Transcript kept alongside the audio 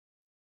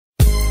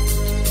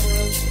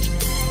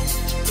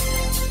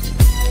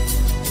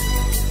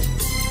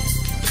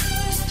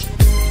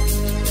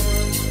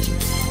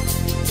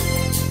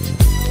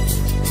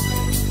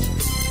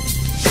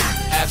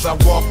As I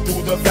walk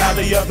through the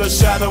valley of the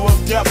shadow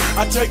of death,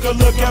 I take a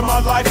look at my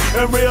life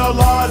and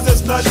realize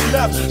there's nothing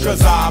left.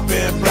 Cause I've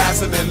been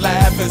blasting and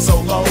laughing so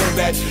long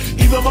that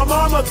even my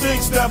mama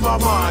thinks that my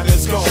mind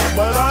is gone.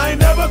 But I ain't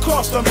never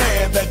crossed a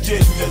man that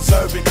didn't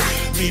deserve it.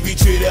 Me be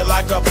treated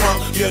like a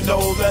punk, you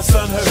know that's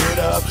unheard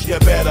of. You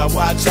better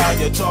watch how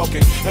you're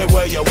talking and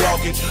where you're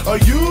walking,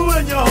 or you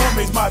and your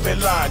homies might be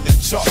lying to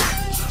chalk.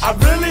 I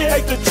really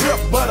hate the trip,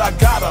 but I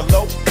gotta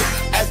low.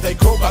 As they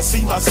croak, I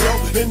see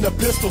myself in the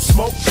pistol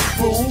smoke.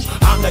 Fool,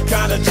 I'm the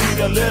kind of G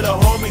the little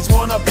homies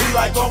wanna be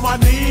like, on my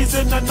knees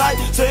in the night,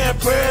 saying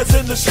prayers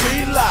in the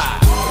street light.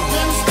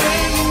 Been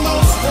spending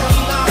most of their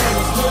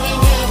lives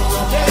living in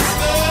the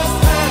gangster's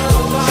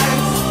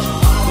paradise.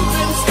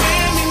 Been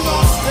spending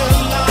most of their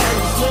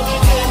lives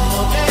living in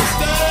the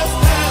gangster's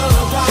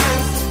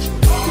paradise.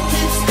 We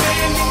keep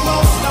spending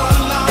most of our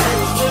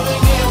lives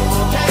living in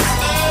the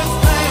gangster's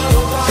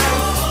paradise.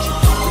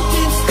 We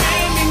keep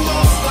spending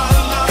most of our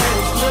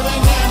lives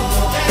living in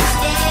the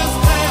gangster's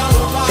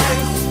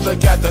paradise.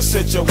 Look at the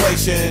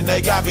situation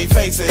they got me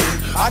facing.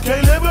 I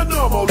can't live a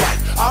normal life.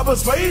 I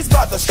was raised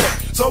by the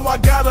street, so I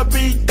gotta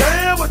be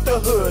down with the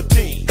hood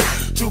team.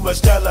 Too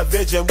much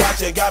television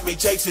watching got me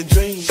chasing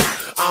dreams.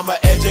 I'm an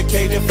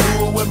educated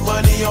fool with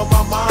money on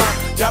my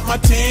mind. Got my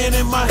tin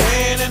in my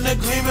hand and a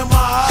gleam in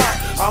my eye.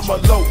 I'm a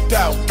loped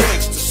out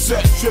gangster,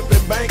 set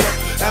tripping banker,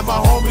 and my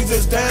homies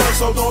is down,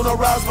 so don't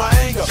arouse my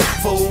anger.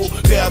 Fool,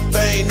 death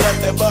ain't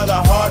nothing but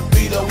a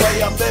heartbeat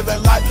away. I'm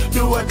living life,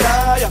 do or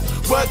die.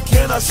 What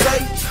can I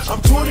say? I'm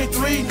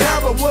 23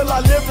 now, but will I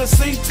live to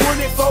see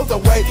 24? The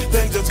way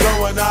things is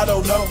going, I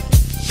don't know.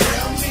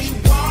 Tell me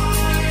why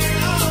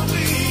are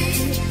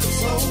we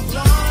so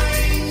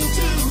blind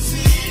to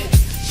see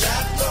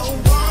that the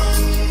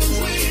ones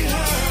we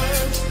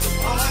hurt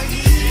are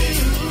you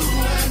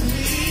and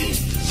me?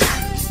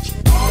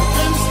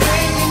 Been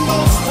spending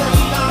most of their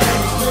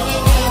lives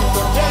living in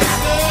the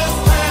gangster's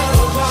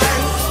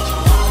paradise.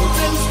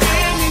 Been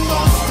spending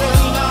most of their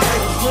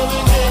lives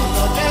living in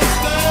the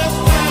gangster's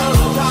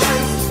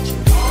paradise.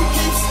 We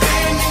keep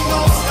spending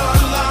most of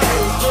our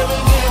lives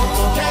living in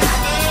the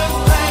gangster's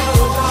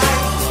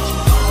paradise.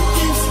 We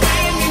keep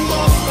spending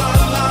most of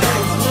our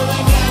lives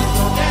living in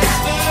the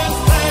gangster's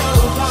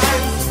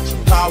paradise.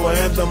 Power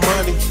and the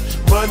money,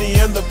 money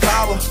and the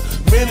power.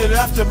 Minute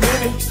after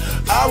minute,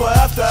 hour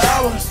after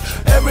hour,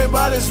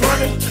 everybody's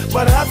running,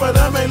 but half of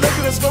them ain't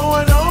looking what's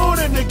going on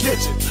in the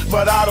kitchen.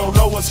 But I don't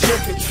know what's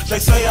cooking. They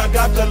say I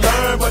got to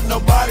learn, but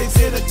nobody's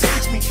here to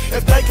teach me.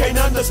 If they can't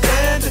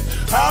understand it,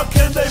 how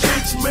can they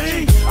reach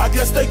me? I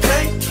guess they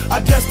can't,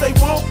 I guess they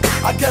won't,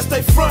 I guess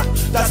they front.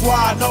 That's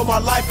why I know my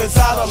life is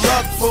out of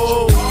luck,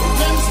 fool.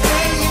 Been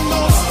spending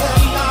most of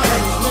their